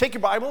Take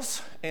your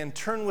Bibles and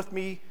turn with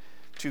me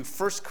to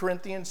 1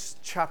 Corinthians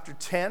chapter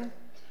 10,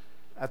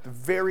 at the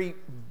very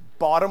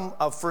bottom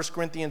of 1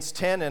 Corinthians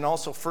 10 and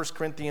also 1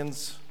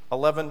 Corinthians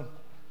 11,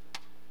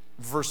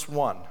 verse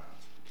 1.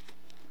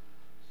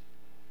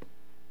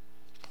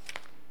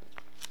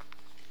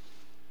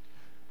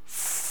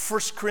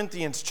 First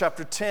Corinthians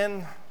chapter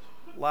 10,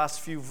 last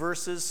few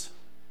verses,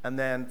 and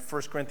then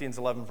 1 Corinthians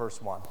 11, verse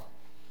 1.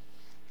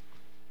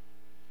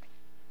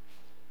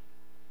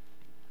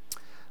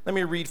 Let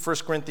me read 1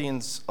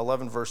 Corinthians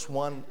 11, verse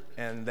 1,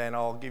 and then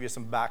I'll give you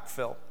some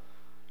backfill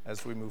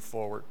as we move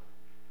forward.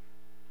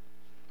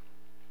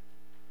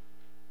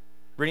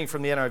 Reading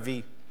from the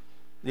NIV.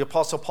 The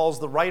Apostle Paul's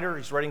the writer.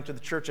 He's writing to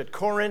the church at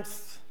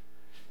Corinth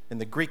in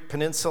the Greek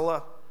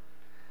peninsula.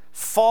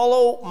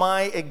 Follow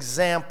my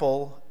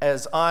example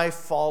as I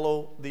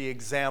follow the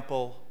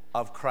example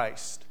of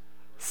Christ.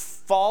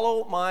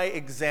 Follow my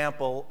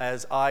example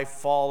as I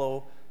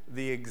follow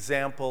the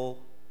example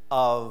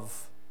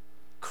of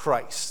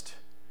Christ.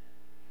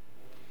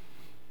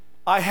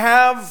 I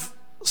have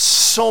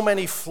so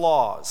many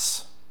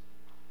flaws.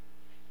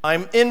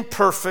 I'm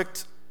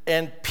imperfect,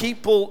 and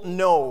people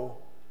know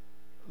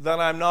that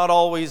I'm not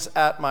always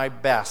at my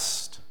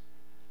best.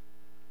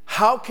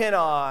 How can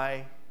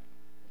I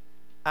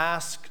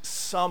ask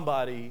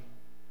somebody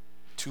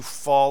to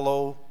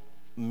follow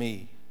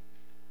me?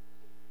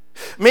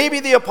 Maybe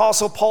the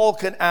Apostle Paul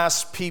can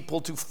ask people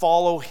to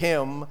follow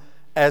him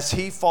as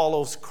he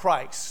follows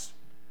Christ.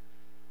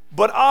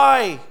 But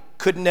I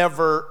could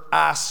never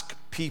ask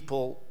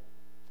people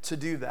to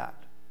do that.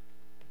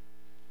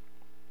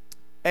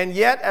 And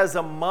yet, as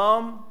a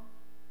mom,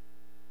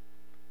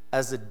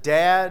 as a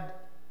dad,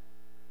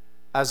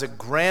 as a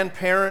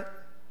grandparent,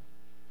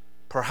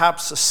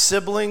 perhaps a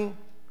sibling,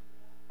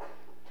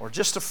 or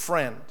just a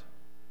friend,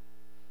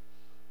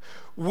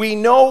 we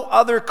know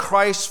other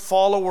Christ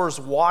followers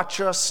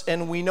watch us,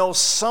 and we know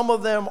some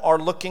of them are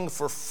looking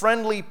for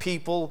friendly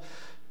people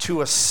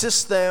to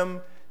assist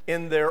them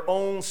in their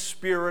own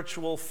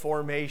spiritual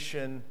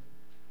formation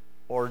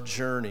or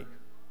journey.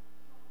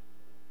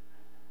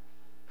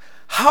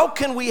 How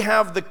can we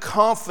have the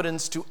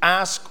confidence to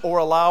ask or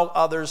allow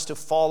others to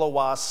follow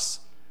us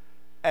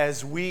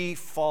as we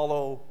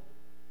follow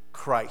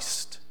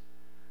Christ?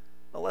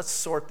 Well, let's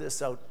sort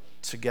this out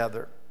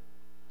together.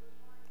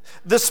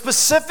 The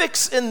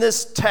specifics in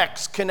this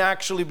text can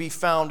actually be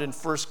found in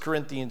 1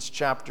 Corinthians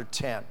chapter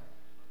 10.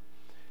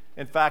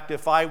 In fact,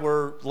 if I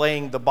were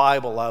laying the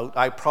Bible out,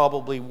 I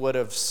probably would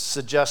have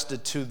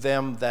suggested to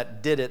them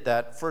that did it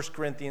that 1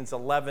 Corinthians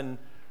 11,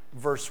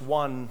 verse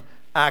 1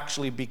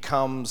 actually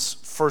becomes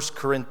 1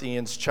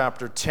 Corinthians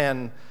chapter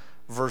 10,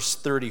 verse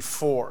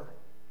 34.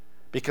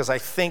 Because I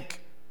think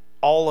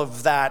all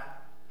of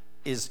that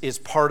is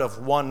part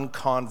of one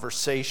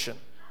conversation.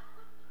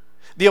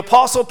 The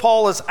Apostle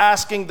Paul is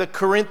asking the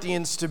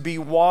Corinthians to be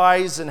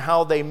wise in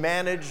how they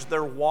manage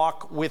their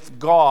walk with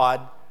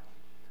God.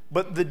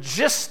 But the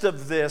gist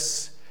of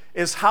this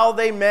is how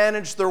they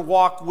manage their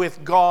walk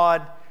with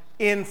God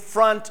in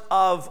front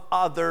of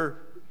other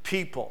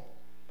people.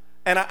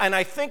 And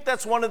I think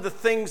that's one of the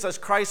things as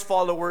Christ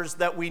followers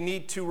that we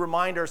need to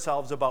remind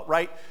ourselves about,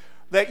 right?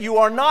 That you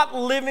are not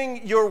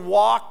living your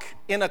walk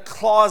in a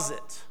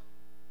closet.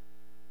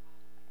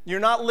 You're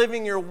not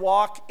living your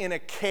walk in a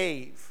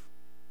cave.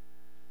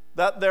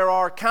 That there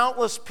are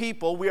countless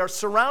people, we are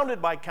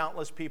surrounded by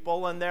countless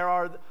people, and there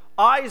are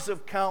eyes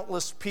of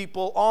countless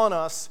people on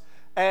us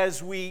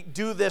as we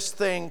do this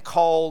thing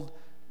called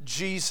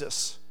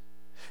Jesus.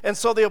 And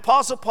so the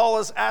Apostle Paul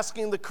is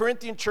asking the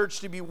Corinthian church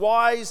to be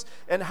wise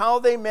in how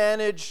they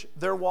manage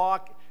their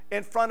walk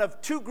in front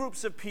of two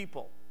groups of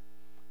people.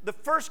 The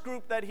first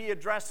group that he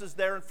addresses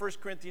there in 1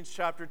 Corinthians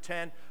chapter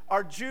 10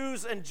 are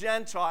Jews and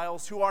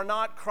Gentiles who are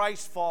not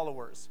Christ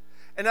followers.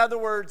 In other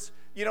words,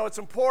 it's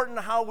important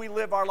how we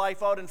live our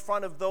life out in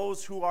front of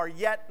those who are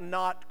yet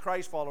not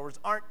Christ followers,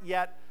 aren't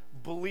yet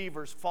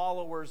believers,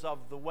 followers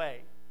of the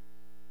way.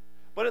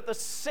 But at the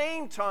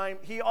same time,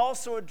 he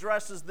also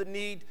addresses the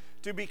need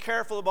to be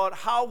careful about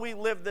how we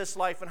live this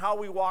life and how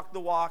we walk the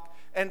walk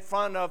in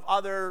front of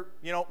other,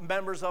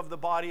 members of the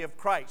body of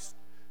Christ,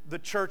 the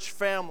church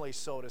family,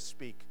 so to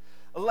speak.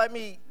 Let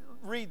me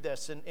read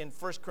this in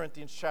 1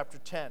 Corinthians chapter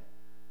 10.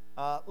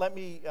 Let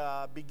me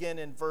begin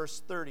in verse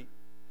 30.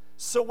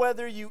 So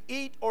whether you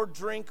eat or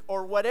drink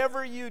or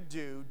whatever you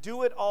do,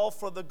 do it all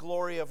for the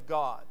glory of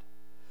God.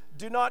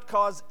 Do not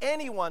cause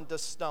anyone to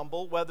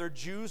stumble, whether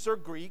Jews or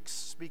Greeks,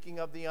 speaking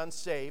of the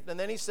unsaved. And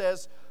then he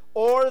says,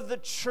 or the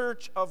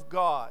church of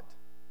God,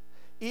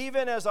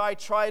 even as I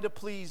try to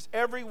please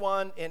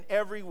everyone in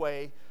every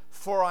way,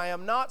 for I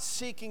am not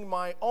seeking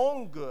my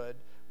own good,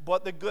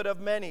 but the good of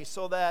many,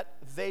 so that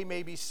they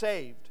may be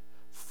saved.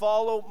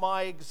 Follow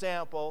my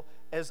example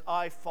as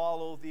I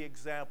follow the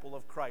example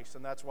of Christ.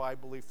 And that's why I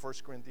believe 1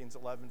 Corinthians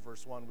 11,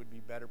 verse 1 would be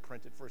better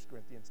printed 1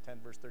 Corinthians 10,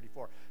 verse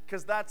 34,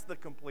 because that's the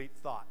complete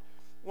thought.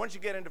 Once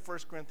you get into 1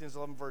 Corinthians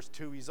 11, verse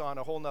 2, he's on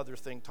a whole nother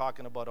thing,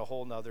 talking about a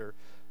whole nother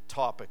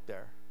topic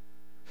there.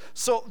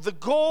 So the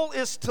goal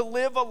is to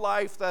live a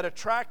life that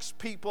attracts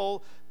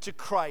people to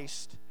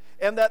Christ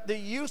and that the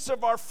use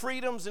of our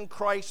freedoms in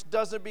Christ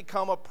doesn't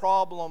become a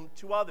problem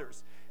to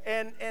others.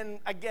 And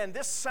again,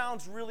 this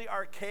sounds really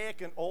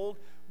archaic and old,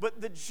 but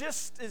the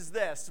gist is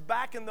this.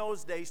 Back in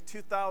those days,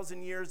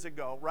 2,000 years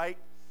ago, right,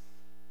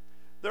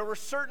 there were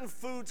certain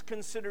foods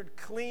considered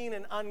clean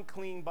and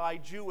unclean by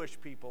Jewish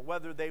people,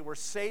 whether they were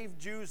saved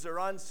Jews or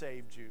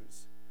unsaved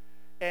Jews.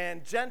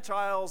 And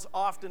Gentiles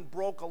often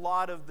broke a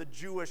lot of the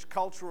Jewish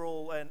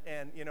cultural and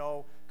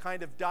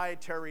kind of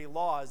dietary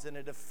laws, and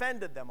it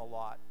offended them a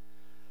lot.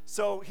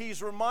 So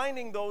he's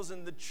reminding those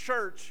in the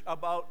church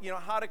about,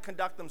 how to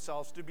conduct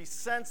themselves, to be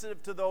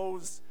sensitive to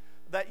those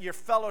that you're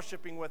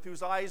fellowshipping with,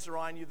 whose eyes are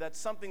on you, that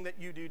something that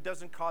you do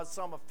doesn't cause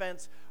some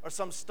offense or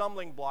some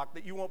stumbling block,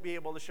 that you won't be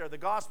able to share the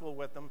gospel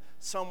with them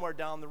somewhere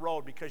down the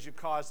road because you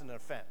caused an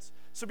offense.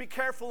 So be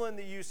careful in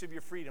the use of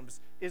your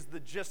freedoms is the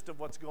gist of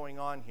what's going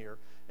on here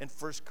in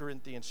 1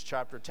 Corinthians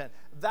chapter 10.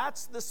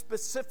 That's the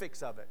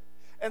specifics of it.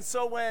 And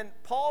so when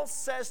Paul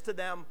says to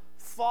them,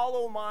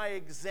 follow my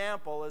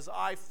example as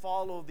I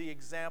follow the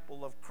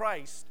example of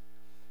Christ,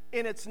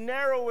 in its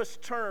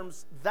narrowest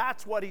terms,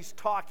 that's what he's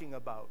talking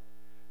about.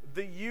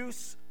 The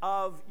use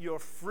of your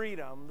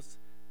freedoms,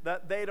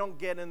 that they don't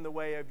get in the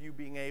way of you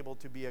being able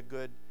to be a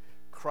good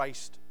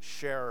Christ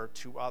sharer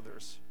to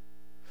others.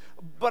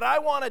 But I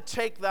want to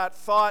take that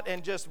thought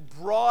and just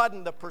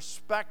broaden the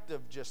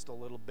perspective just a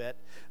little bit.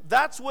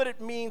 That's what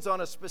it means on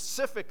a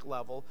specific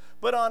level.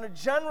 But on a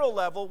general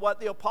level,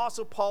 what the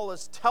Apostle Paul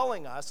is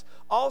telling us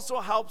also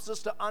helps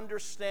us to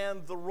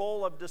understand the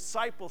role of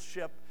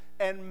discipleship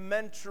and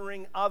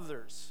mentoring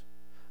others.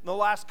 In the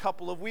last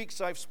couple of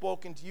weeks, I've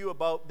spoken to you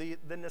about the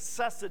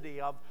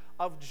necessity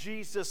of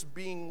Jesus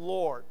being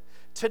Lord.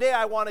 Today,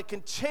 I want to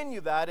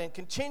continue that and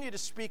continue to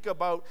speak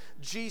about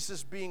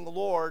Jesus being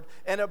Lord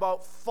and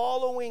about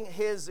following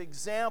his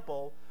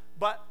example,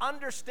 but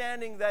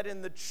understanding that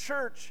in the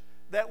church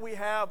that we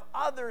have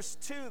others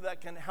too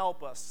that can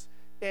help us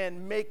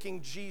in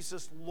making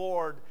Jesus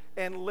Lord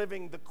and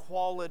living the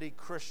quality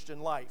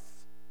Christian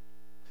life.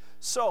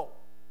 So,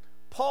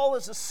 Paul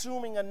is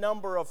assuming a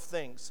number of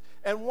things.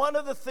 And one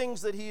of the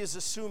things that he is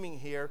assuming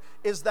here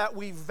is that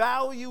we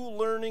value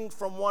learning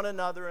from one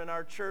another in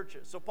our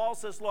churches. So Paul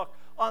says, look,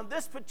 on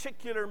this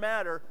particular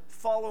matter,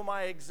 follow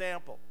my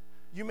example.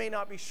 You may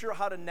not be sure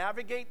how to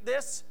navigate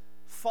this.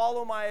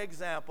 Follow my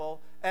example,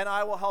 and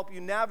I will help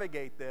you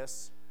navigate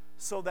this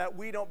so that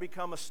we don't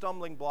become a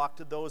stumbling block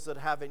to those that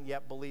haven't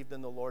yet believed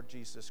in the Lord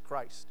Jesus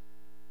Christ.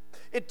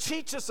 It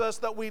teaches us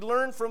that we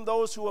learn from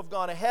those who have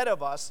gone ahead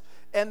of us,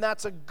 and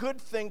that's a good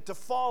thing to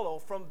follow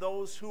from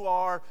those who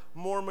are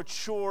more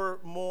mature,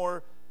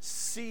 more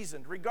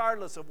seasoned,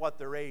 regardless of what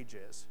their age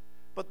is.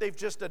 But they've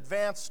just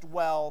advanced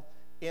well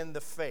in the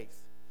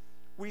faith.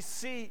 We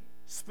see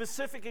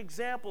specific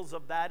examples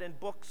of that in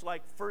books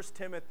like 1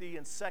 Timothy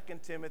and 2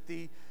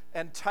 Timothy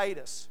and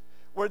Titus,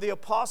 where the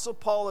Apostle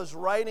Paul is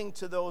writing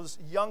to those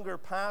younger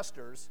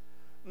pastors,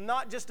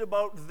 not just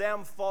about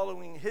them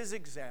following his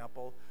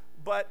example,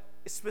 but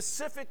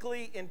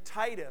specifically in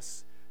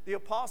Titus, the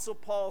Apostle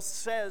Paul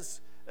says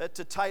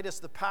to Titus,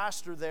 the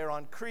pastor there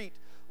on Crete,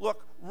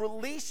 look,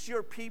 release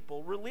your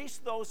people, release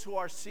those who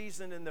are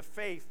seasoned in the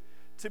faith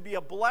to be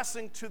a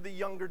blessing to the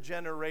younger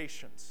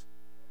generations.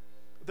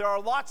 There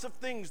are lots of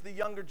things the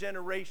younger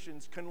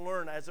generations can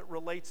learn as it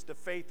relates to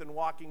faith and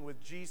walking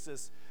with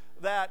Jesus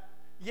that,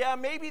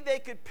 maybe they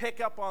could pick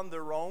up on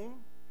their own.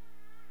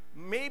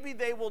 Maybe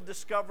they will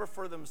discover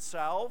for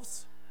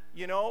themselves,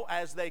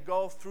 as they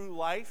go through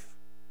life.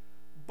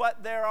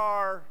 But there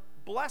are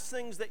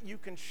blessings that you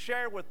can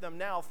share with them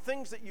now,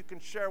 things that you can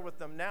share with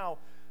them now.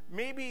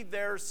 Maybe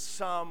there's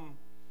some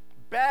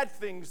bad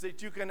things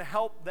that you can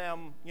help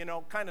them,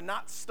 kind of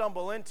not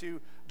stumble into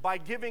by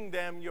giving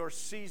them your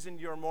seasoned,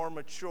 your more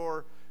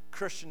mature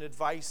Christian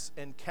advice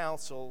and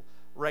counsel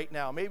right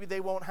now. Maybe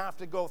they won't have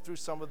to go through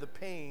some of the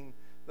pain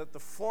that the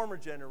former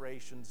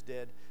generations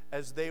did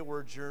as they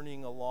were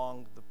journeying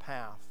along the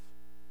path.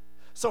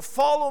 So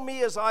follow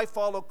me as I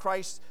follow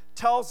Christ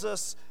tells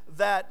us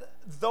that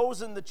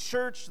those in the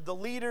church, the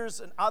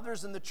leaders and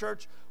others in the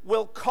church,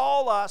 will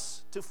call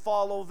us to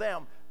follow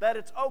them, that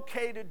it's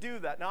okay to do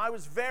that. Now, I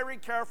was very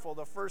careful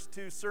the first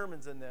two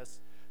sermons in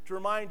this to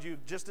remind you,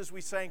 just as we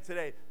sang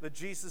today, that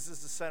Jesus is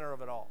the center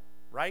of it all,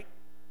 right?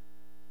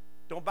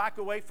 Don't back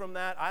away from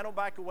that. I don't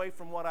back away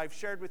from what I've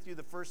shared with you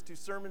the first two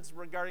sermons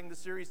regarding the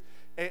series,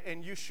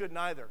 and you shouldn't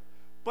either.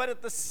 But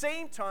at the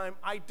same time,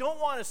 I don't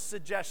want to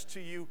suggest to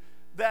you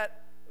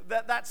that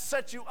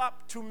sets you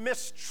up to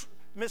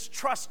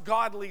mistrust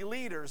godly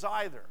leaders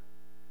either,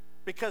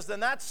 because then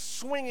that's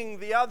swinging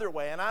the other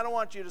way, and I don't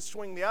want you to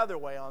swing the other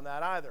way on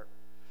that either,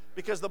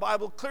 because the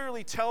Bible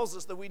clearly tells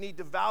us that we need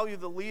to value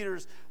the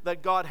leaders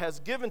that God has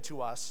given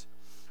to us.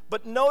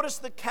 But notice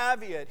the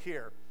caveat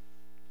here.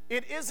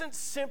 It isn't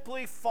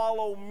simply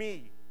follow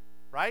me,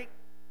 right?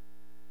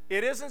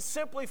 It isn't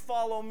simply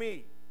follow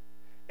me.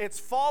 It's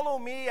follow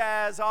me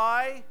as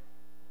I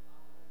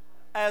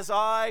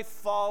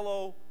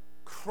follow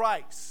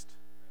Christ.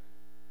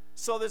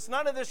 So there's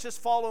none of this just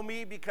follow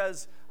me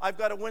because I've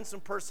got a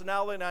winsome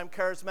personality and I'm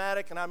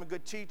charismatic and I'm a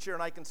good teacher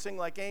and I can sing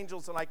like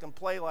angels and I can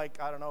play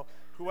like, I don't know,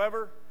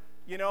 whoever,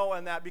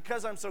 and that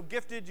because I'm so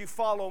gifted, you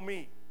follow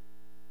me.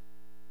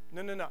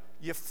 No.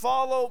 You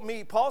follow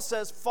me. Paul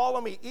says,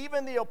 follow me.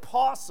 Even the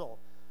apostle,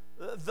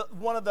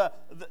 one of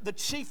the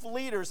chief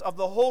leaders of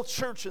the whole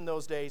church in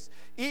those days,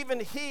 even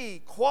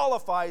he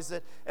qualifies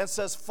it and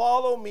says,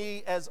 follow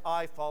me as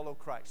I follow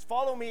Christ.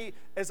 Follow me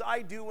as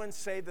I do and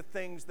say the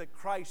things that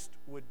Christ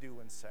would do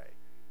and say.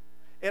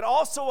 It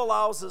also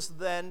allows us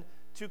then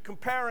to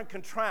compare and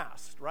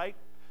contrast, right?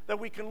 That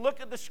we can look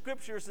at the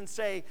scriptures and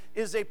say,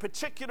 is a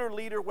particular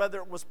leader, whether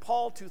it was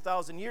Paul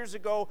 2,000 years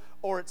ago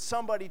or it's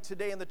somebody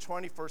today in the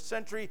 21st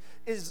century,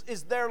 is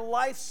their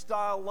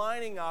lifestyle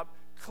lining up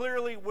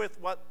clearly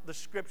with what the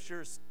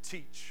scriptures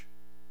teach?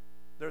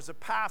 There's a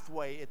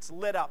pathway, it's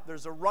lit up.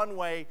 There's a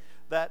runway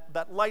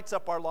that lights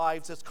up our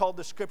lives. It's called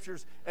the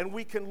scriptures. And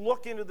we can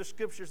look into the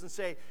scriptures and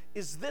say,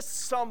 is this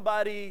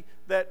somebody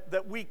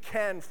that we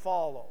can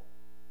follow?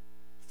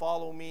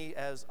 Follow me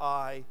as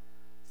I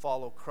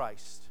follow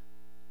Christ.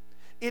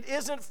 It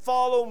isn't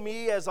follow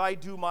me as I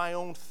do my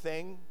own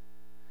thing.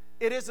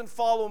 It isn't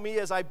follow me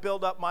as I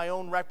build up my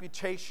own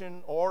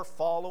reputation or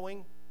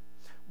following.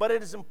 But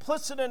it is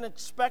implicit and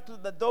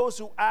expected that those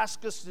who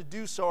ask us to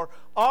do so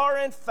are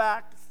in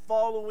fact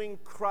following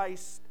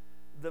Christ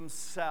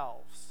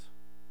themselves.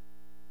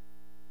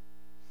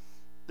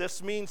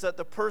 This means that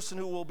the person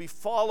who will be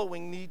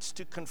following needs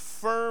to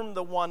confirm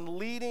the one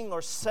leading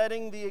or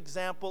setting the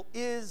example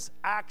is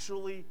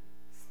actually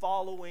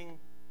following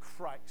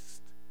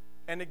Christ.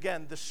 And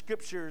again, the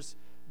scriptures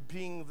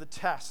being the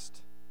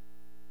test.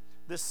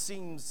 This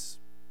seems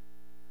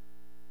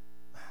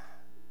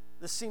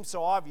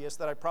so obvious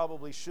that I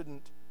probably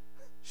shouldn't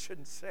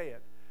say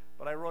it,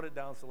 but I wrote it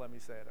down, so let me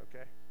say it,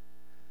 okay?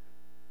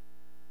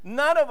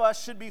 None of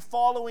us should be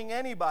following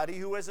anybody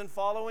who isn't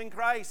following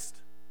Christ.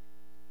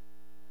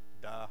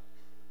 Duh,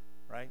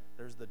 right?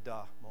 There's the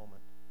duh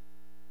moment.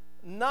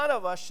 None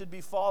of us should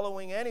be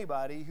following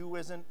anybody who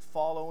isn't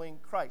following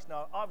Christ.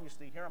 Now,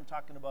 obviously, here I'm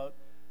talking about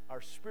our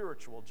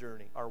spiritual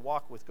journey, our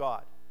walk with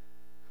God.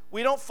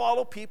 We don't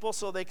follow people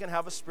so they can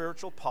have a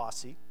spiritual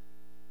posse.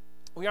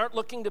 We aren't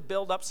looking to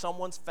build up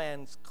someone's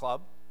fans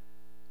club.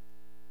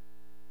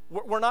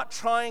 We're not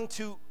trying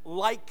to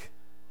like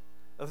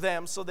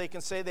them so they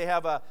can say they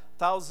have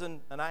 1,000,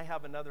 and I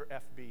have another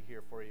FB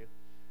here for you.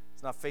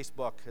 It's not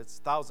Facebook, it's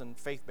 1,000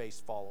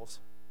 faith-based follows.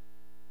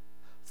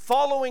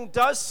 Following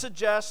does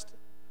suggest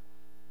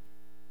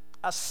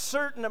a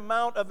certain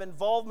amount of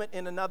involvement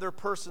in another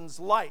person's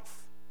life.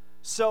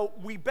 So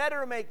we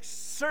better make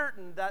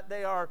certain that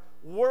they are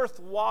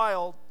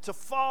worthwhile to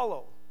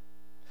follow.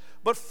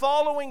 But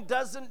following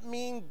doesn't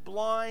mean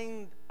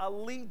blind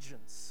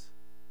allegiance.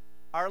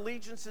 Our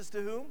allegiance is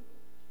to whom?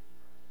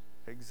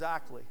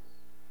 Exactly.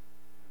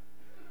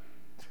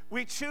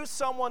 We choose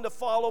someone to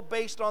follow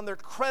based on their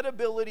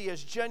credibility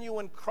as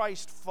genuine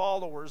Christ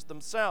followers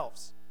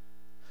themselves.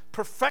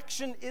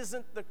 Perfection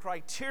isn't the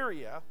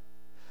criteria,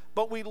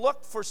 but we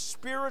look for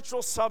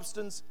spiritual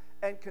substance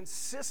and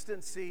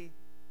consistency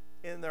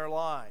in their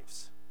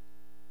lives.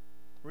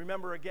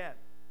 Remember again,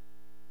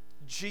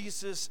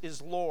 Jesus is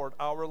Lord.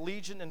 Our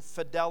allegiance and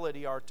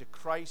fidelity are to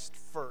Christ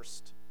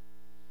first.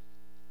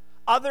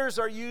 Others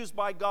are used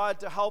by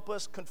God to help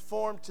us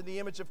conform to the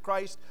image of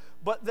Christ,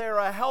 but they're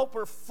a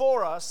helper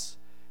for us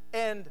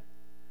and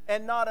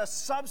not a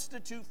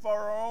substitute for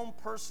our own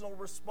personal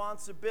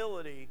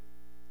responsibility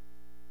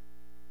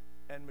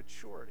and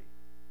maturity.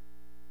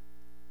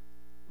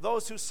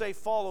 Those who say,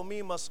 follow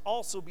me, must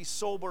also be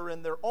sober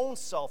in their own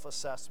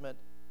self-assessment,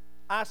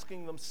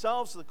 asking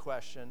themselves the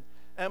question,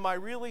 am I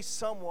really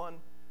someone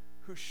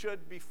who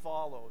should be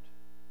followed?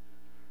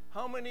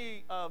 How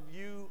many of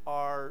you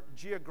are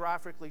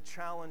geographically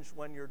challenged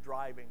when you're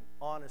driving?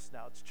 Honest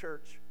now, it's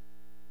church.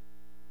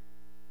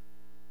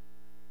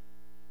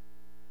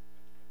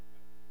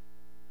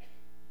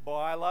 Boy,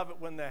 I love it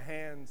when the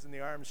hands and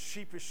the arms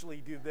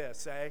sheepishly do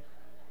this, eh?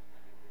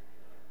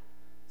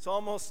 It's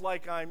almost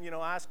like I'm,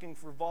 asking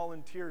for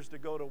volunteers to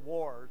go to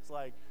war. It's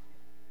like,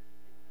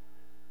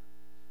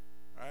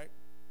 right?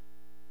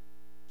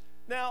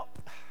 Now,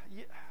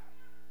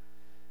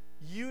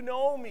 you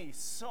know me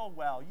so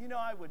well. You know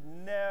I would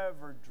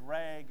never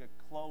drag a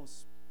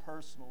close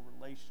personal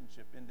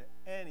relationship into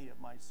any of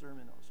my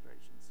sermon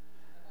illustrations.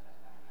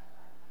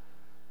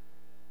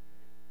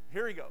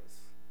 Here he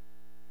goes.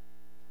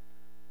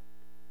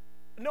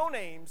 No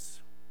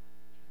names,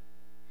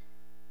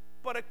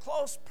 but a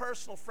close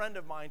personal friend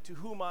of mine to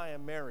whom I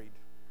am married.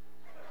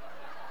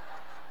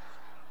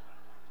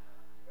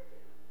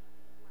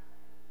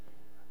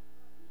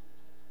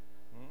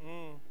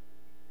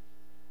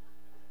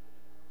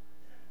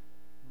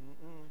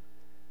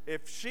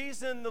 If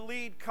she's in the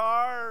lead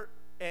car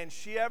and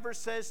she ever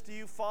says to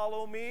you,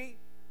 follow me,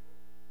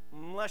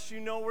 unless you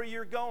know where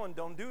you're going,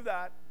 don't do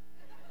that.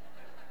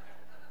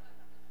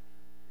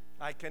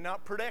 I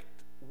cannot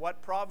predict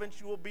what province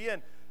you will be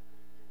in.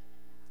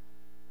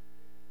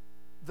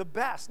 the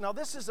best. Now,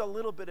 this is a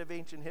little bit of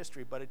ancient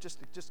history, but it just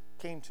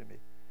came to me.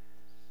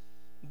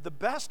 The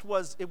best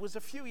was, it was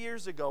a few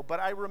years ago, but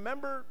I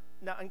remember,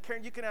 now, and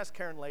Karen, you can ask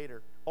Karen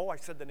later. Oh, I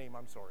said the name,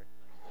 I'm sorry.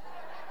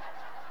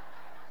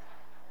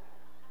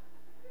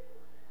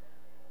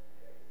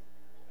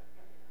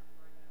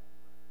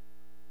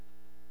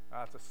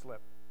 That's a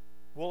slip.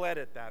 We'll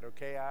edit that,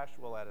 okay, Ash?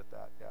 We'll edit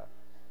that, yeah.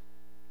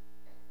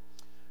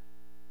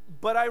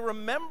 But I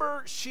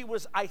remember she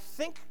was, I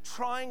think,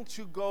 trying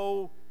to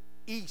go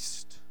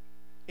east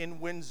in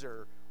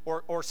Windsor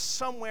or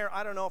somewhere.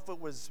 I don't know if it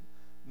was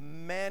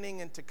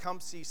Manning and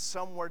Tecumseh,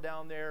 somewhere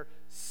down there,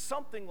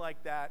 something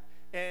like that.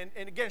 And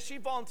again, she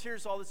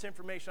volunteers all this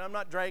information. I'm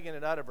not dragging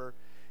it out of her.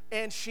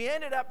 And she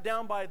ended up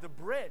down by the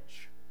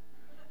bridge.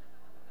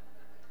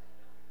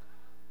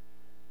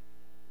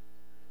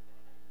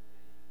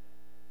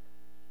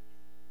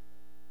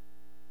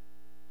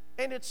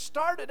 And it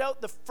started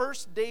out the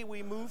first day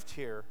we moved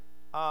here.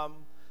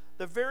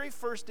 The very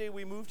first day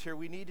we moved here,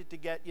 we needed to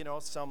get,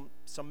 some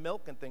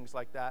milk and things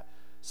like that.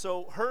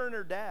 So her and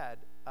her dad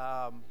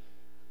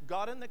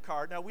got in the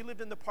car. Now, we lived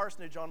in the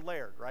parsonage on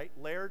Laird, right?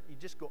 Laird, you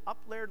just go up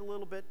Laird a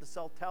little bit to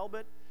South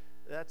Talbot.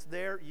 That's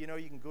there. You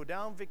can go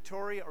down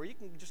Victoria, or you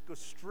can just go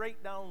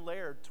straight down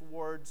Laird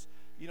towards,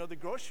 the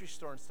grocery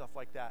store and stuff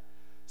like that.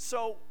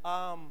 So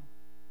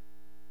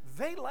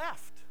they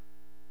left.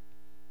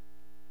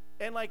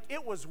 And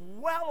it was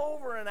well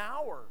over an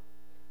hour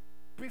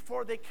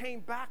before they came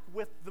back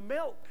with the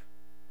milk.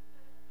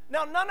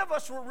 Now, none of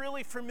us were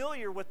really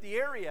familiar with the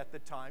area at the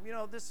time.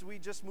 We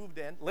just moved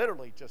in,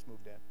 literally just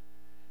moved in.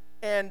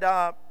 And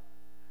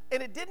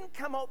it didn't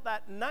come out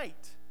that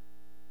night.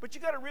 But you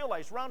got to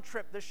realize, round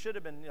trip, this should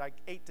have been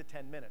 8 to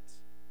 10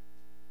 minutes.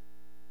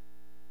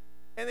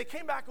 And they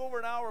came back over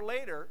an hour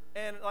later,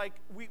 and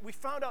we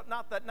found out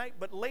not that night,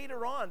 but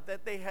later on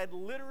that they had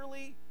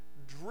literally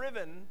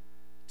driven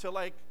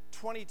to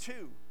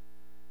 22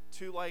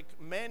 to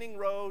Manning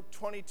Road,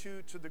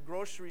 22 to the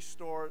grocery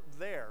store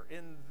there.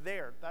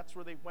 That's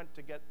where they went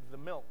to get the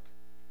milk.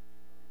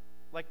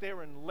 They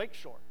were in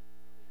Lakeshore.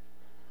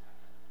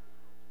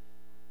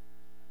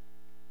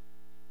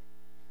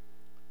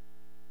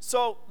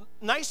 So,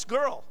 nice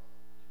girl.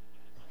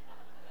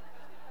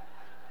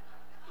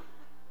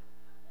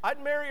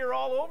 I'd marry her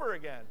all over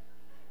again.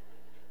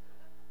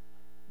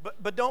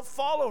 But don't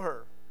follow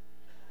her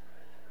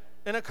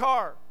in a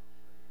car.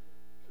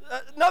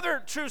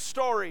 Another true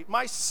story.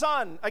 My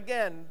son,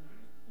 again,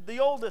 the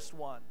oldest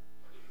one.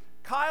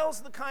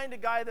 Kyle's the kind of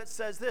guy that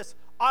says this: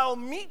 I'll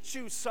meet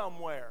you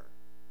somewhere.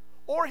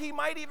 Or he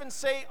might even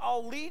say,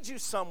 I'll lead you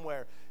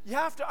somewhere. You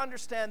have to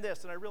understand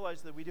this, and I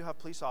realize that we do have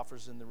police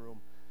officers in the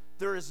room.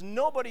 There is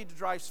nobody that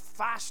drives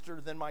faster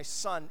than my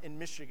son in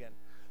Michigan.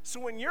 So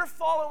when you're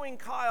following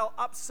Kyle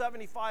up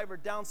 75 or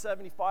down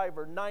 75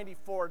 or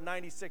 94,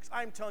 96,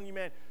 I'm telling you,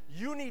 man,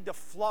 you need to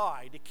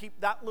fly to keep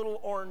that little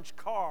orange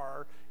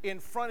car in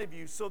front of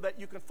you so that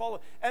you can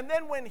follow. And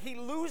then when he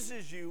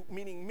loses you,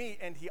 meaning me,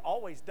 and he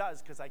always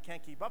does because I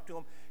can't keep up to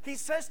him, he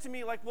says to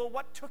me well,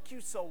 what took you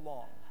so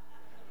long?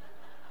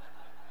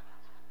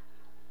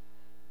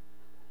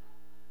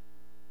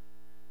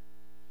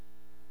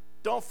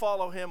 Don't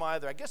follow him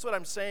either. I guess what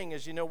I'm saying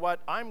is, you know what?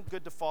 I'm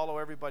good to follow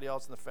everybody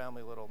else in the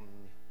family a little.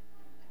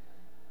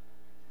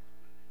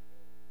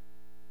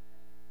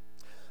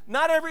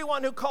 Not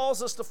everyone who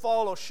calls us to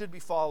follow should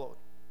be followed.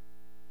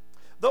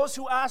 Those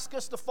who ask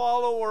us to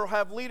follow or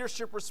have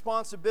leadership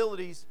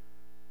responsibilities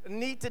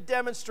need to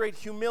demonstrate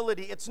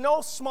humility. It's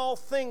no small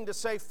thing to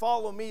say,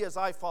 follow me as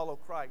I follow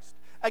Christ.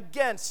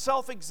 Again,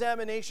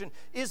 self-examination.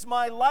 Is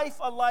my life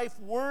a life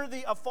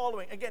worthy of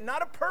following? Again,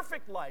 not a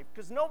perfect life,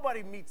 because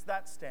nobody meets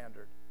that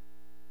standard.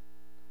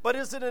 But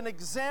is it an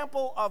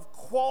example of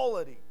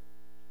quality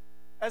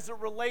as it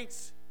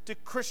relates to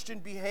Christian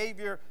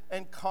behavior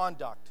and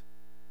conduct?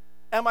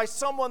 Am I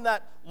someone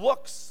that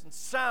looks and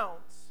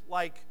sounds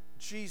like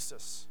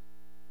Jesus?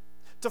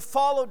 To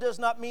follow does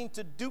not mean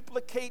to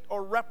duplicate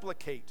or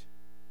replicate.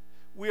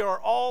 We are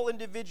all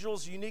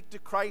individuals unique to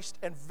Christ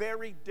and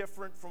very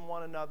different from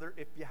one another,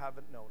 if you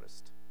haven't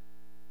noticed.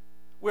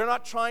 We're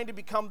not trying to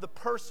become the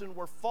person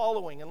we're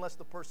following unless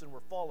the person we're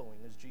following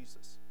is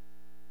Jesus.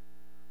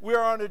 We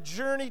are on a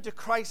journey to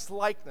Christ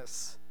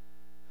likeness.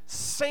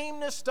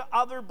 Sameness to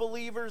other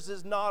believers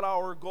is not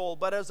our goal,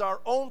 but as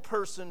our own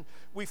person,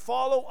 we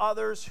follow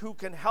others who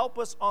can help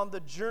us on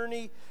the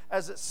journey,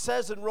 as it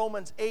says in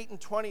Romans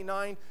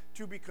 8:29,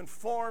 to be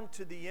conformed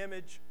to the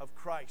image of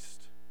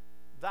Christ.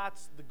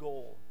 That's the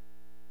goal.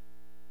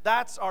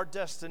 That's our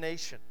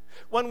destination.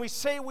 When we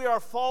say we are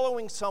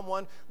following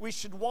someone, we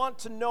should want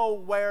to know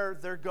where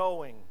they're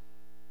going.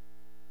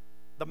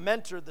 The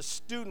mentor, the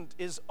student,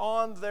 is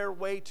on their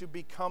way to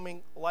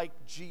becoming like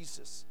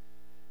Jesus,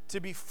 to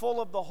be full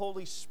of the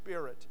Holy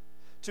Spirit,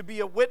 to be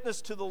a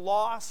witness to the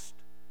lost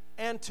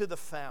and to the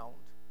found.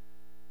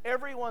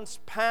 Everyone's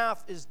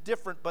path is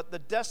different, but the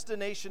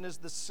destination is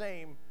the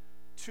same: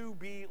 to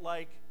be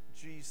like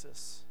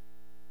Jesus.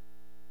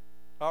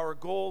 Our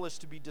goal is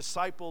to be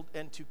discipled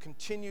and to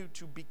continue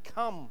to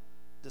become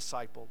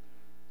discipled.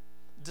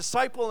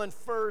 Disciple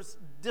infers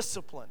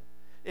discipline.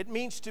 It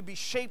means to be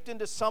shaped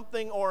into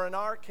something, or in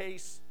our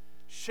case,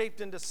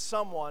 shaped into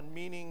someone,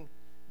 meaning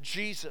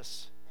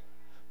Jesus.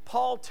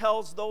 Paul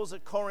tells those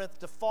at Corinth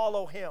to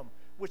follow him,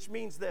 which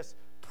means this: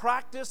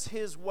 practice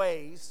his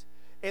ways,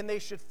 and they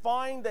should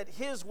find that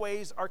his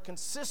ways are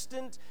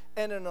consistent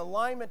and in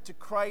alignment to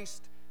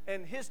Christ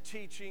and his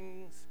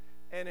teachings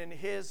and in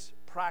his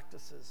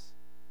practices.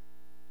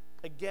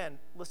 Again,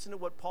 listen to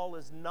what Paul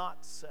is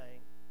not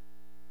saying.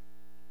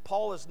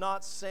 Paul is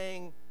not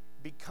saying,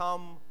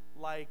 become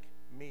like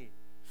me.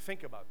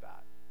 Think about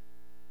that.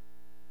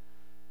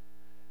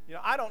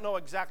 I don't know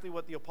exactly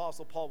what the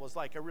Apostle Paul was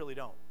like. I really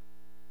don't.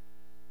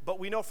 But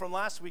we know from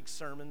last week's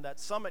sermon that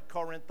some at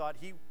Corinth thought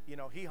he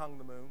hung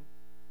the moon.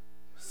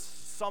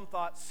 Some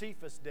thought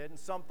Cephas did, and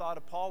some thought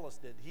Apollos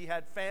did. He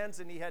had fans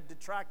and he had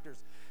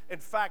detractors. In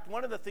fact,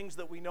 one of the things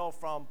that we know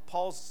from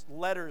Paul's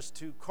letters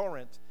to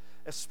Corinth,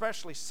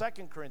 especially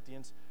 2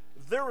 Corinthians,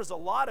 there was a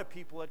lot of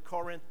people at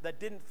Corinth that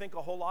didn't think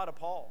a whole lot of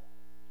Paul.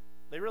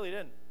 They really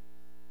didn't.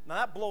 Now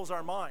that blows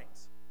our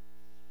minds.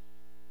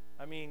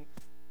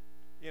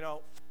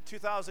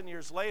 2,000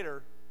 years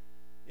later,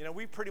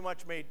 we pretty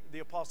much made the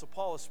Apostle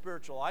Paul a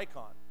spiritual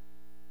icon.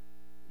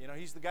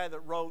 He's the guy that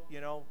wrote,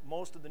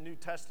 most of the New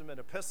Testament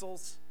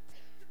epistles,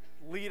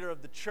 leader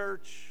of the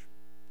church.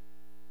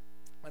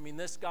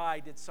 This guy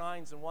did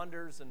signs and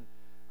wonders, and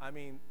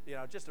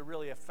just a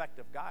really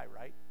effective guy,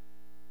 right?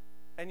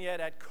 And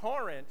yet at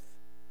Corinth,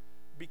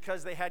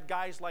 because they had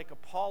guys like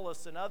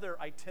Apollos and other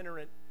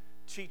itinerant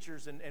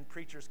teachers and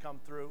preachers come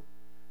through,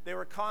 they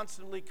were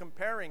constantly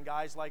comparing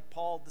guys like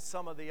Paul to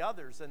some of the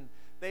others, and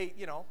they,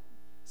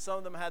 some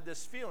of them had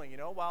this feeling,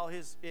 while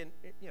his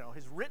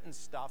written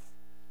stuff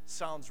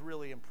sounds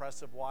really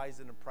impressive, wise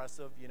and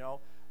impressive,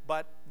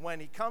 but when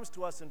he comes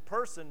to us in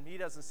person, he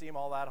doesn't seem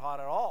all that hot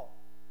at all.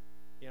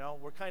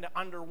 We're kind of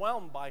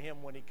underwhelmed by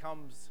him when he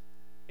comes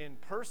in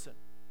person.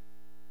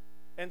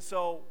 And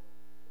so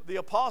the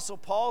Apostle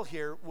Paul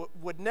here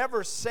would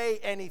never say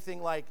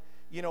anything like,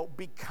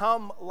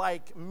 become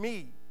like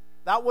me.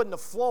 That wouldn't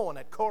have flown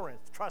at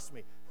Corinth, trust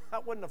me.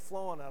 That wouldn't have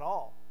flown at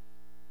all.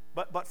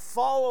 But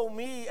follow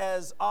me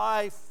as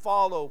I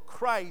follow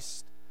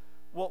Christ.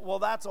 Well,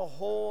 that's a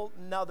whole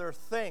nother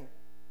thing.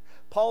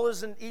 Paul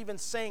isn't even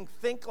saying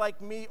think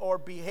like me or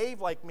behave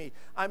like me.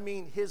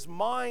 His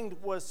mind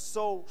was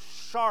so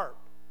sharp.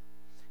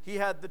 He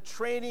had the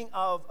training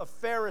of a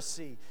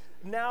Pharisee,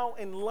 now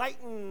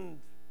enlightened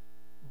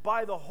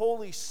by the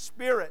Holy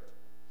Spirit.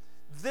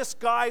 This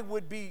guy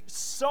would be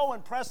so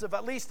impressive,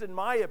 at least in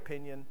my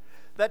opinion,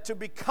 that to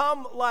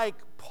become like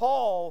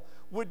Paul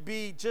would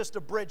be just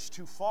a bridge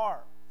too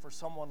far for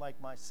someone like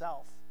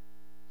myself.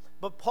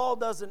 But Paul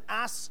doesn't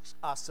ask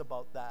us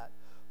about that.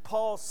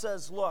 Paul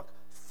says, look,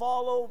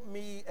 follow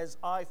me as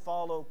I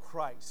follow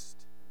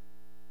Christ.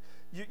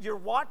 You're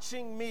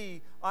watching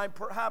me. I'm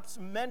perhaps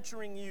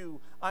mentoring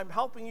you. I'm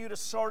helping you to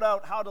sort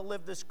out how to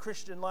live this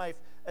Christian life,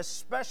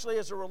 especially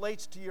as it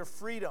relates to your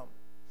freedom.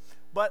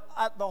 But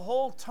at the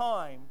whole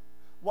time,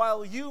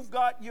 while you've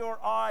got your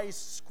eyes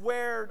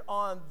squared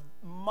on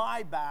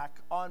my back,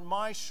 on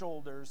my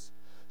shoulders,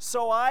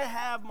 so I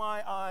have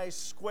my eyes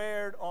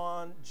squared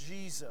on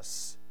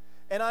Jesus.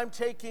 And I'm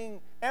taking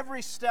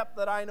every step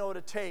that I know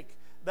to take,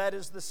 that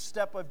is the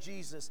step of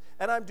Jesus.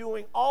 And I'm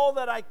doing all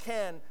that I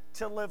can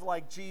to live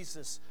like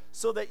Jesus,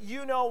 so that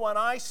when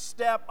I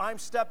step, I'm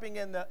stepping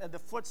in the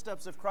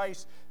footsteps of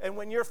Christ. And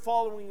when you're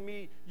following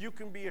me, you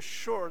can be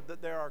assured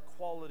that there are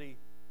quality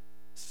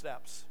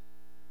steps,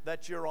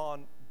 that you're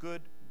on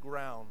good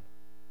ground.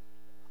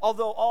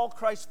 Although all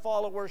Christ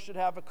followers should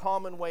have a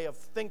common way of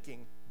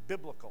thinking,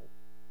 biblical,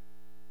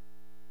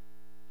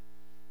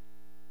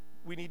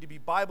 we need to be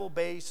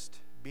Bible-based,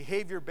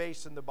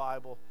 behavior-based in the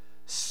Bible,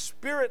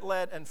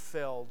 Spirit-led and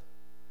filled,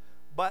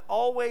 but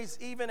always,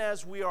 even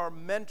as we are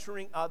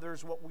mentoring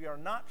others, what we are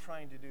not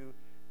trying to do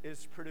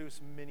is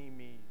produce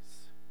mini-me's.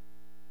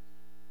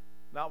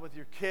 Not with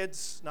your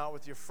kids, not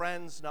with your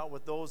friends, not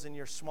with those in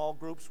your small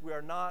groups. We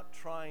are not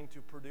trying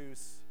to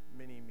produce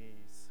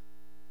mini-me's.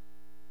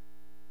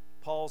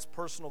 Paul's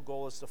personal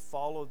goal is to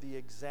follow the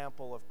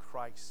example of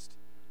Christ.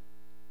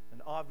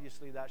 And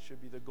obviously that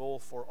should be the goal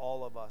for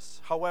all of us.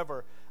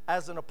 However,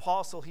 as an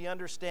apostle, he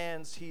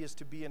understands he is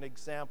to be an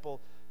example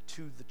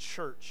to the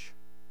church.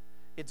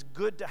 It's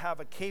good to have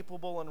a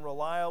capable and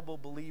reliable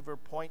believer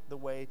point the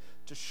way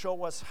to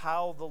show us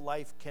how the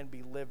life can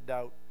be lived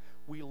out.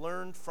 We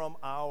learn from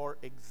our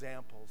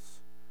examples.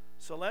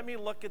 So let me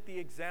look at the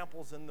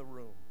examples in the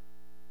room.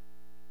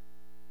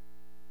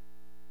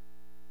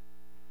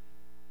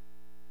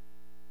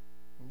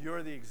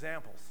 You're the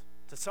examples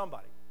to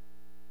somebody.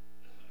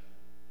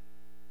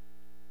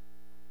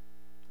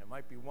 It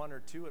might be one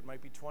or two, it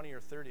might be 20 or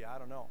 30, I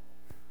don't know.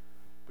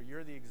 But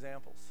you're the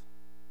examples.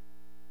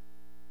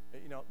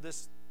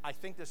 I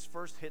think this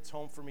first hits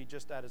home for me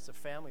just at as a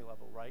family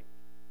level, right?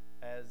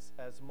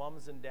 As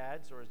moms and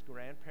dads or as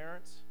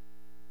grandparents,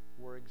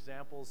 we're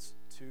examples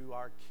to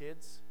our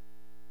kids.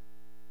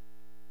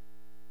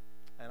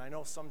 And I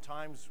know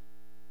sometimes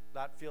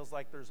that feels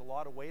like there's a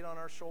lot of weight on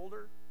our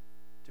shoulder.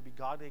 to be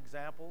godly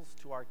examples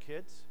to our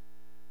kids,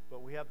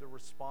 but we have the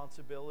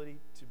responsibility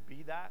to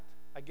be that.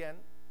 Again,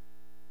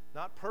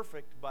 not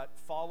perfect, but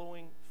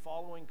following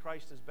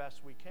Christ as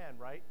best we can,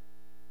 right?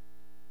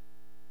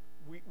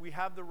 We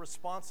have the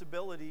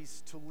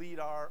responsibilities to lead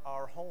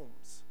our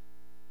homes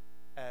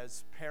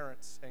as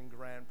parents and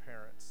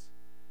grandparents,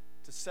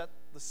 to set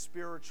the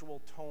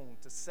spiritual tone,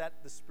 to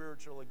set the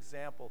spiritual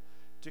example,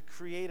 to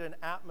create an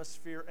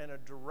atmosphere and a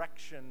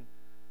direction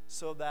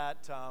so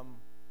that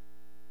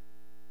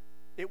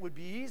it would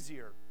be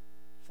easier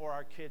for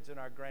our kids and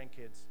our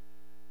grandkids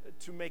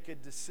to make a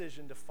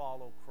decision to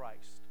follow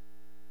Christ.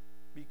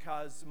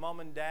 Because mom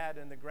and dad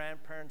and the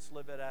grandparents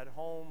live it at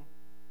home.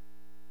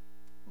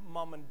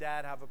 Mom and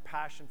dad have a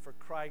passion for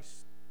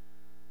Christ.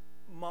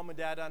 Mom and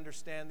dad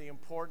understand the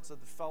importance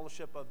of the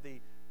fellowship, of the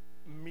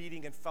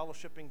meeting and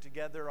fellowshipping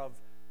together, of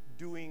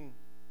doing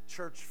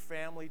church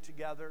family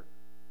together,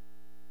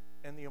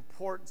 and the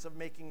importance of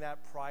making that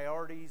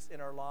priorities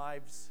in our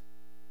lives,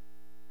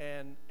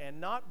 and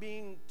not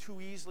being too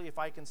easily, if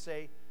I can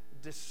say,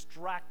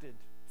 distracted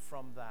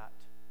from that.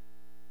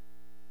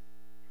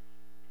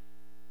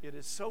 It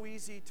is so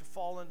easy to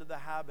fall into the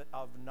habit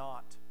of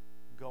not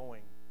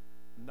going,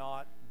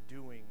 not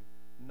doing,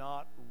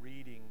 not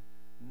reading,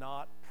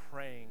 not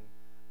praying,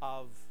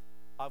 of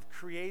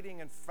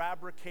creating and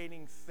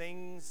fabricating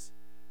things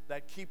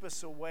that keep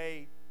us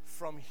away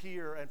from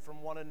here and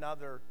from one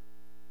another,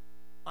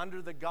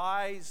 under the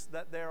guise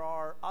that there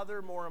are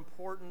other more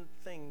important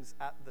things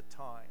at the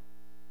time.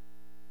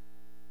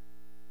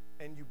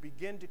 And you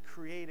begin to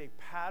create a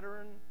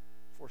pattern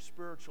for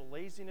spiritual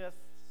laziness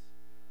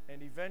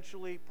and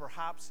eventually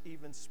perhaps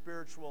even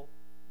spiritual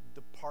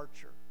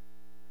departure.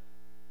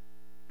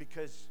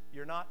 Because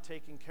you're not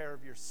taking care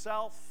of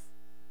yourself,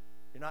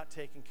 you're not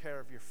taking care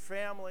of your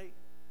family,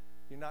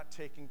 you're not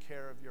taking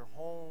care of your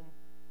home,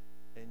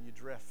 and you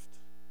drift.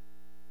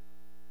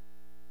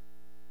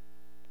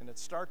 And it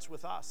starts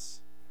with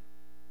us.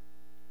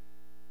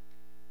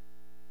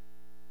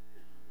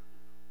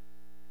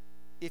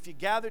 If you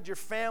gathered your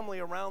family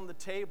around the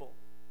table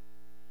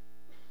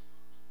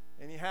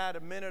and you had a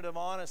minute of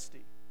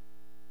honesty,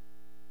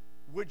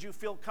 would you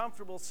feel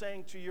comfortable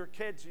saying to your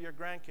kids or your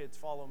grandkids,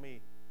 follow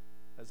me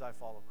as I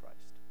follow Christ?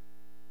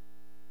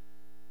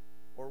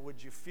 Or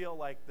would you feel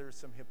like there's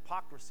some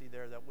hypocrisy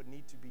there that would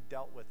need to be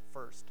dealt with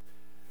first?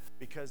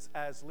 Because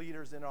as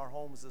leaders in our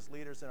homes, as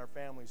leaders in our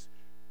families,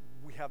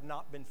 we have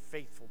not been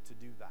faithful to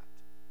do that.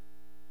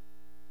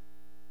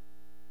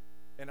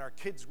 And our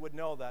kids would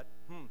know that,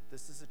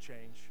 this is a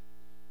change.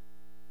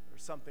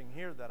 There's something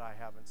here that I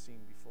haven't seen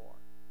before.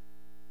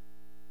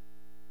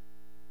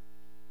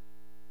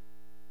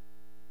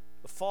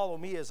 The follow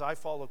me as I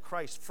follow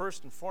Christ,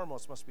 first and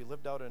foremost, must be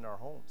lived out in our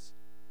homes.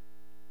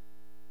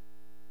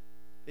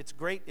 It's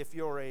great if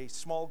you're a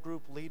small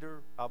group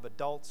leader of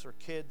adults or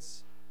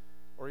kids,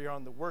 or you're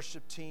on the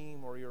worship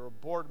team, or you're a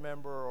board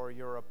member, or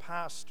you're a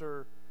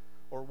pastor,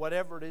 or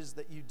whatever it is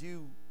that you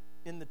do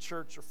in the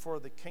church or for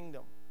the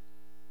kingdom.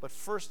 But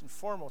first and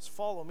foremost,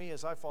 follow me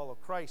as I follow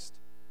Christ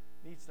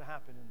needs to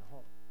happen in the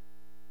home.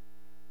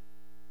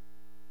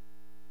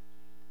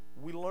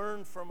 We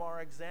learn from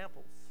our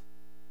examples,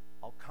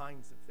 all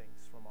kinds of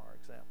things from our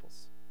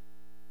examples.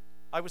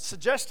 I would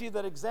suggest to you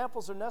that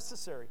examples are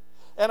necessary.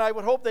 And I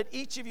would hope that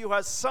each of you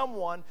has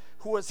someone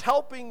who is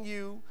helping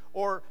you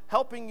or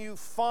helping you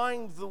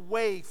find the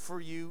way for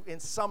you in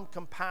some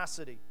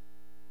capacity.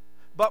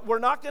 But we're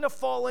not going to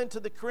fall into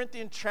the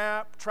Corinthian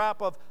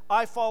trap of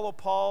I follow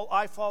Paul,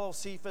 I follow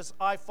Cephas,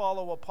 I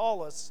follow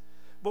Apollos.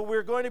 But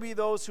we're going to be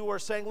those who are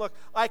saying, look,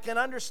 I can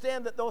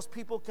understand that those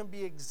people can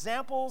be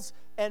examples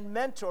and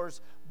mentors,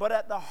 but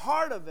at the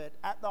heart of it,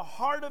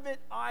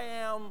 I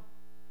am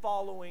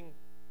following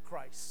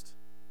Christ.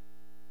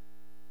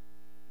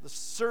 The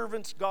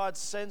servants God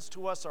sends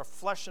to us are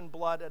flesh and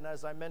blood, and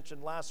as I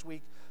mentioned last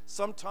week,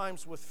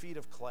 sometimes with feet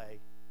of clay.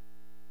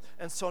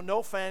 And so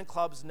no fan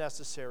clubs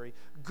necessary.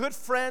 Good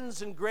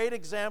friends and great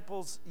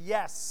examples,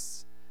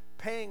 yes.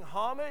 Paying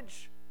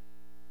homage,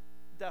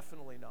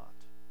 definitely not.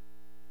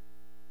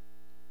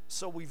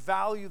 So we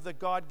value the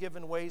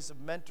God-given ways of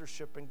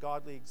mentorship and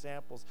godly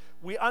examples.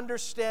 We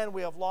understand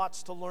we have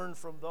lots to learn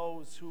from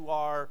those who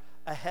are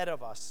ahead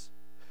of us.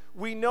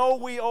 We know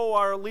we owe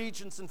our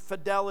allegiance and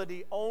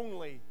fidelity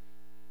only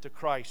to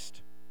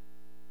Christ.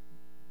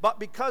 But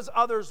because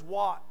others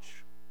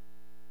watch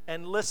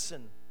and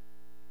listen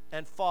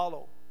and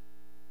follow,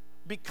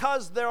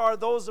 because there are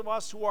those of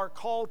us who are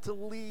called to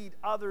lead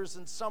others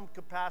in some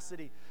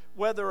capacity,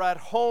 whether at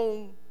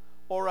home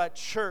or at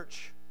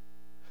church,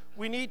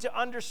 we need to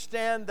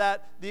understand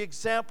that the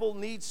example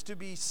needs to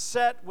be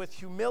set with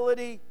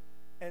humility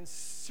and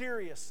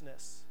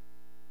seriousness.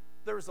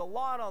 There's a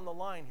lot on the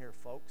line here,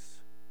 folks.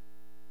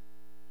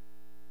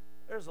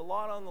 There's a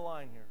lot on the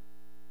line here.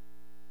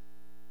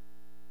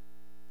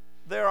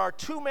 There are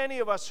too many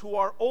of us who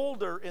are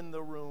older in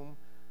the room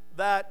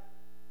that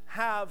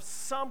have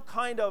some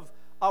kind of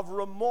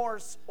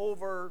remorse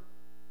over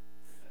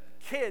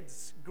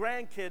kids,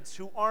 grandkids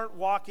who aren't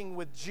walking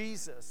with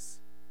Jesus.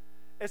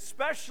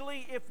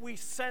 especially if we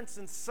sense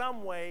in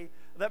some way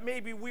that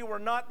maybe we were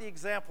not the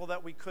example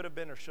that we could have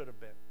been or should have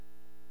been.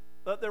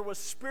 That there was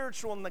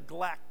spiritual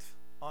neglect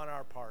on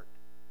our part.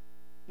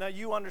 Now,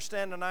 you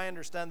understand and I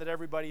understand that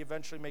everybody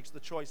eventually makes the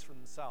choice for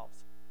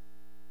themselves.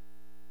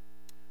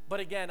 But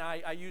again,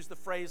 I use the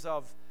phrase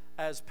of,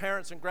 as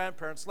parents and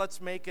grandparents, let's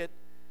make it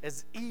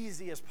as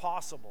easy as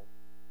possible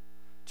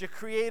to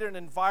create an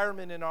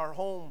environment in our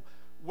home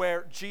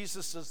where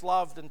Jesus is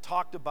loved and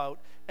talked about,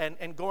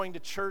 and going to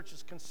church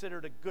is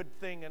considered a good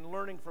thing, and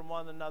learning from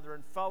one another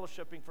and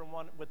fellowshipping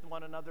with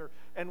one another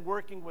and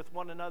working with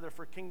one another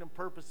for kingdom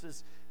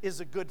purposes is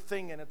a good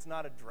thing, and it's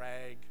not a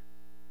drag.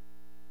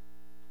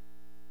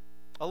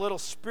 A little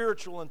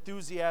spiritual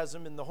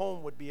enthusiasm in the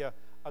home would be a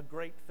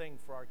great thing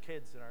for our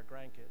kids and our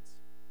grandkids.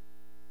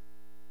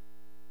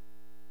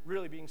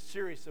 Really being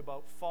serious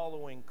about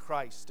following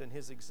Christ and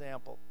his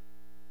example.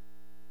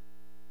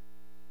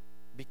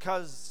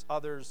 Because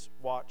others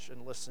watch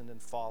and listen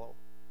and follow.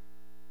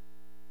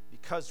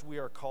 Because we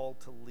are called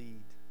to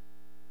lead.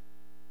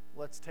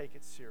 Let's take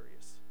it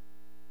serious.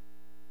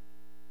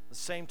 At the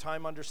same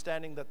time,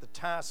 understanding that the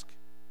task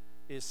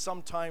is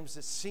sometimes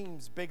it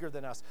seems bigger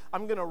than us.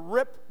 I'm going to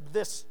rip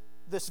this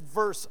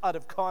verse out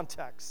of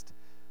context,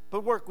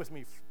 but work with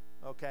me,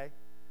 okay?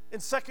 In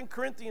 2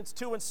 Corinthians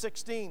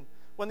 2:16,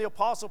 when the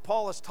Apostle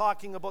Paul is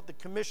talking about the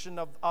commission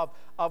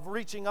of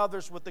reaching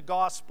others with the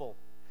gospel,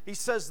 he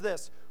says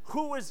this: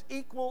 who is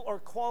equal or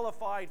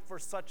qualified for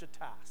such a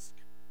task?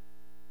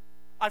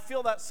 I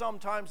feel that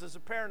sometimes as a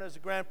parent, as a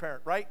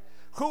grandparent, right?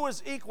 Who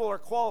is equal or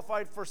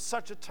qualified for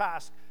such a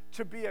task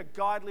to be a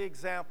godly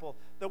example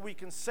that we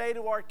can say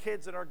to our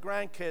kids and our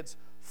grandkids,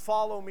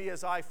 follow me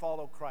as I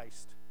follow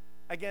Christ?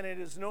 Again, it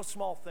is no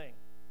small thing.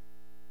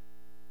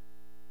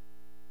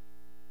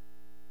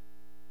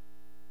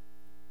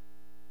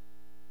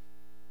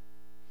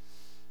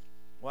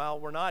 Well,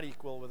 we're not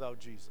equal without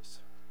Jesus.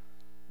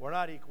 We're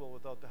not equal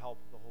without the help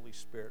of the Holy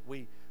Spirit.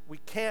 We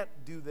can't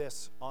do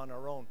this on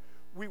our own.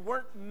 We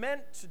weren't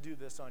meant to do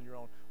this on your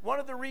own. One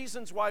of the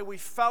reasons why we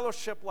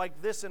fellowship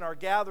like this in our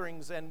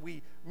gatherings, and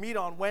we meet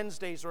on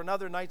Wednesdays or on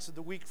other nights of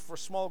the week for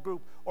small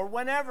group, or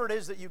whenever it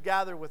is that you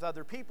gather with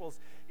other peoples,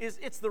 is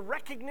it's the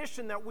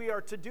recognition that we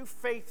are to do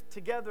faith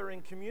together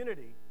in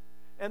community,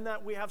 and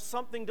that we have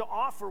something to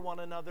offer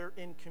one another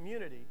in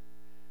community.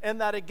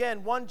 And that,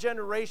 again, one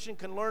generation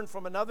can learn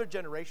from another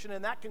generation,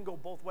 and that can go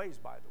both ways,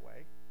 by the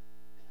way.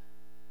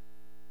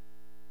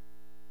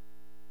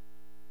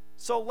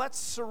 So let's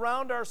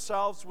surround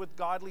ourselves with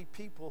godly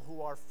people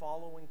who are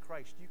following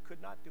Christ. You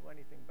could not do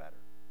anything better.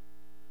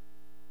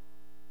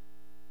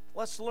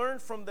 Let's learn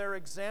from their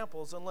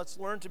examples, and let's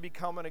learn to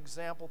become an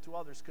example to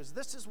others, because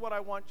this is what I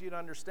want you to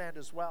understand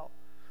as well.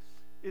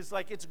 Is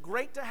like, it's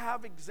great to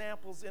have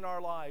examples in our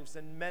lives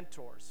and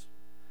mentors.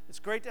 It's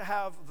great to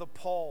have the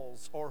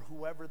Pauls, or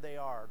whoever they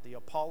are, the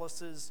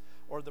Apolloses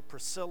or the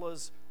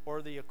Priscillas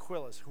or the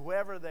Aquilas,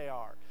 whoever they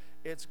are.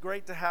 It's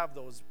great to have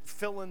those.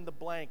 Fill in the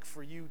blank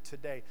for you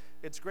today.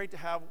 It's great to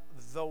have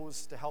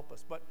those to help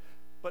us.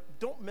 But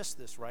don't miss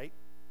this, right?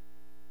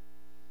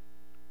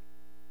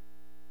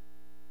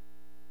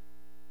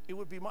 It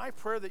would be my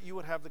prayer that you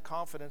would have the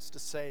confidence to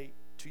say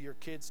to your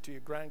kids, to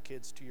your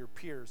grandkids, to your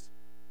peers,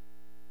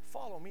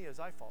 follow me as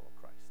I follow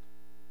Christ.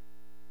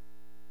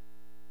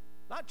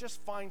 Not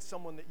just find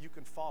someone that you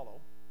can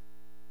follow,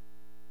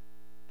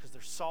 because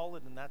they're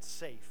solid and that's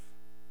safe.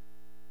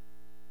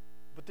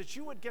 But that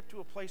you would get to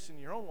a place in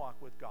your own walk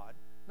with God,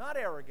 not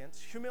arrogance,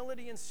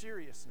 humility and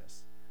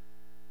seriousness,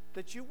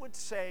 that you would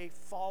say,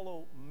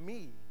 follow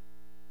me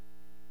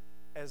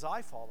as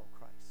I follow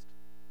Christ.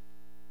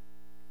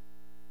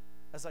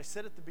 As I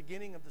said at the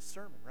beginning of the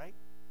sermon, right?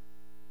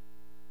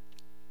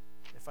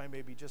 If I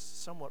may be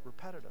just somewhat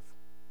repetitive.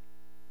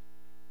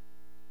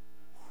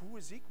 Who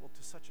is equal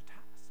to such a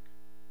task?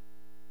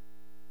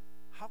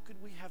 How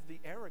could we have the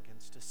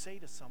arrogance to say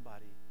to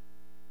somebody,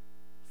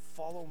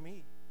 follow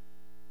me?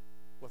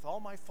 With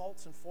all my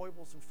faults and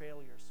foibles and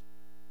failures,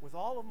 with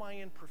all of my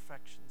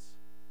imperfections,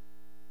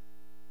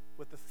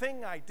 with the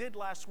thing I did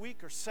last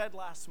week or said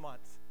last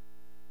month,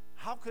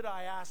 how could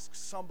I ask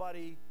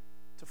somebody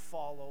to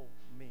follow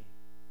me?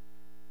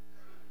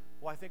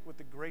 Well, I think with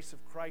the grace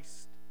of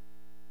Christ,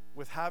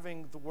 with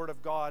having the Word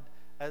of God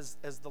as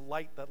the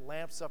light that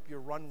lamps up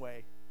your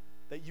runway,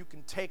 that you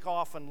can take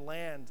off and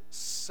land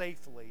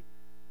safely,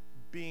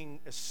 being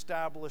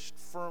established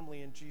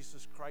firmly in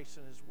Jesus Christ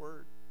and His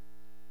Word.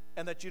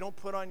 And that you don't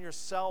put on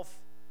yourself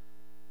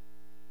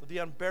the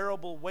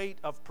unbearable weight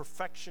of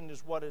perfection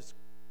is what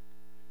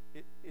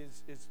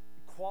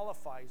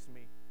qualifies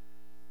me.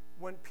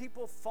 When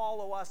people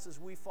follow us as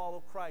we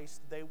follow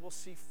Christ, they will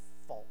see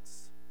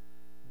faults.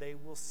 They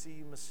will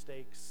see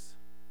mistakes.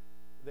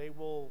 They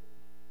will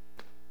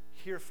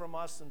hear from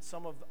us and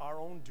some of our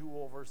own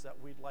do-overs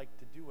that we'd like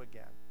to do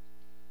again.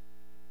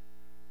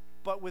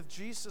 But with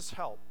Jesus'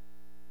 help,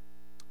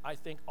 I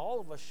think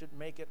all of us should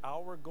make it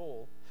our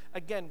goal,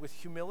 again, with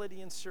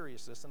humility and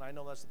seriousness, and I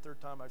know that's the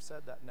third time I've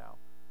said that now,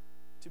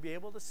 to be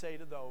able to say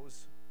to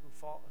those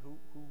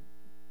who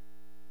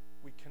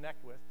we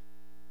connect with,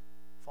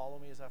 Follow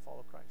me as I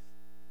follow Christ.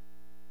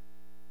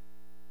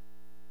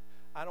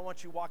 I don't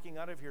want you walking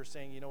out of here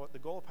saying, you know what, the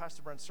goal of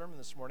Pastor Brent's sermon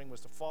this morning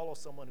was to follow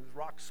someone who's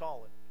rock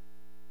solid.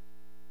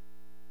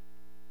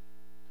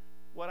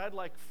 What I'd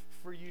like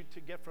for you to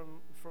get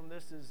from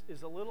this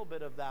is a little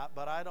bit of that,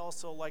 but I'd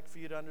also like for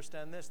you to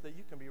understand this, that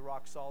you can be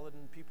rock solid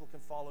and people can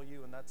follow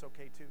you, and that's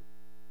okay too.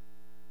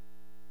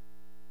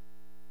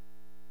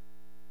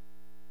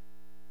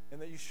 And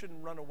that you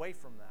shouldn't run away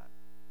from that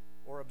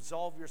or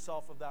absolve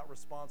yourself of that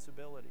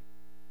responsibility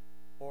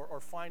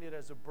or find it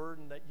as a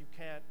burden that you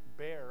can't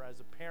bear as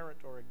a parent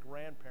or a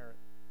grandparent.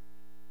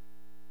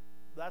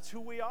 That's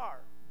who we are.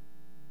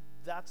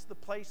 That's the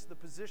place, the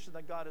position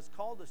that God has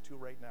called us to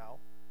right now.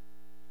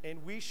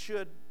 And we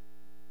should,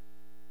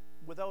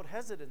 without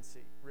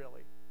hesitancy,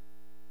 really,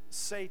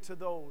 say to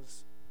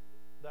those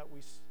that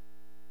we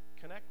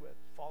connect with,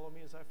 follow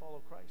me as I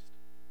follow Christ.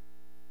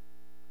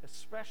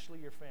 Especially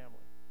your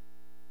family.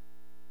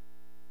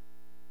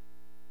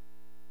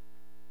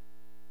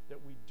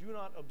 That we do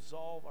not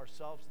absolve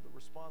ourselves of the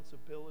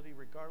responsibility,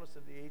 regardless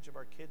of the age of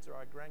our kids or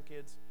our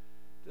grandkids,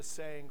 to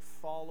saying,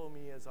 follow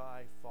me as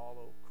I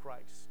follow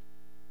Christ.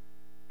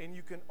 And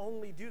you can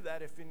only do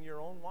that if in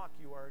your own walk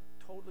you are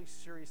totally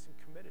serious and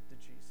committed to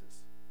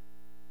Jesus.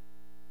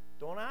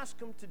 Don't ask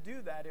him to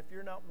do that if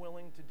you're not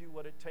willing to do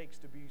what it takes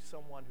to be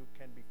someone who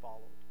can be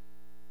followed.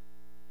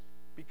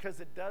 Because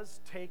it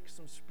does take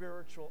some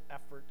spiritual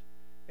effort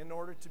in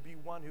order to be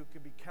one who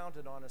can be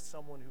counted on as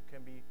someone who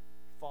can be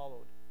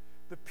followed.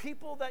 The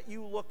people that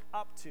you look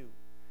up to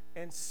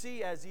and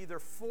see as either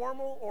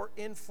formal or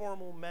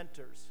informal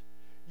mentors,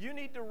 you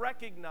need to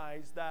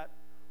recognize that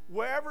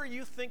wherever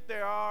you think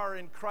they are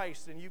in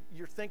Christ and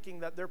you're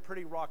thinking that they're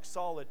pretty rock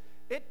solid,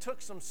 it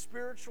took some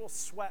spiritual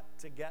sweat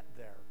to get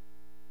there.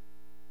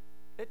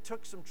 It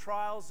took some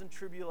trials and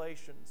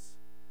tribulations.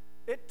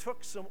 It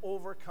took some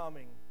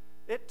overcoming.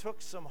 It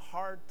took some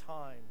hard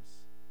times.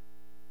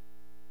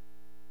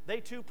 They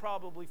too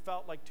probably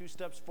felt like 2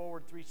 steps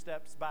forward, 3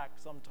 steps back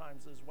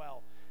sometimes as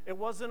well. It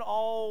wasn't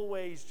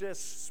always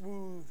just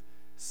smooth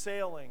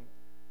sailing.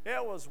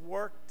 It was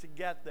work to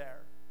get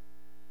there.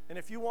 And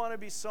if you want to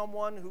be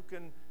someone who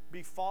can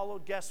be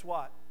followed, guess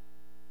what?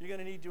 You're going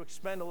to need to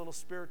expend a little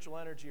spiritual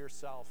energy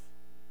yourself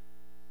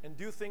and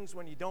do things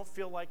when you don't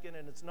feel like it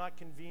and it's not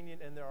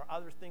convenient and there are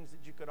other things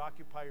that you could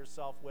occupy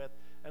yourself with.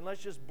 And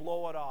let's just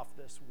blow it off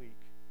this week.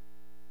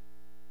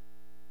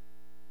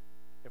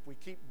 If we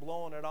keep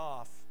blowing it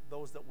off,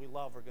 those that we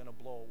love are going to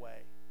blow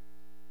away.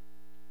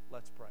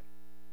 Let's pray.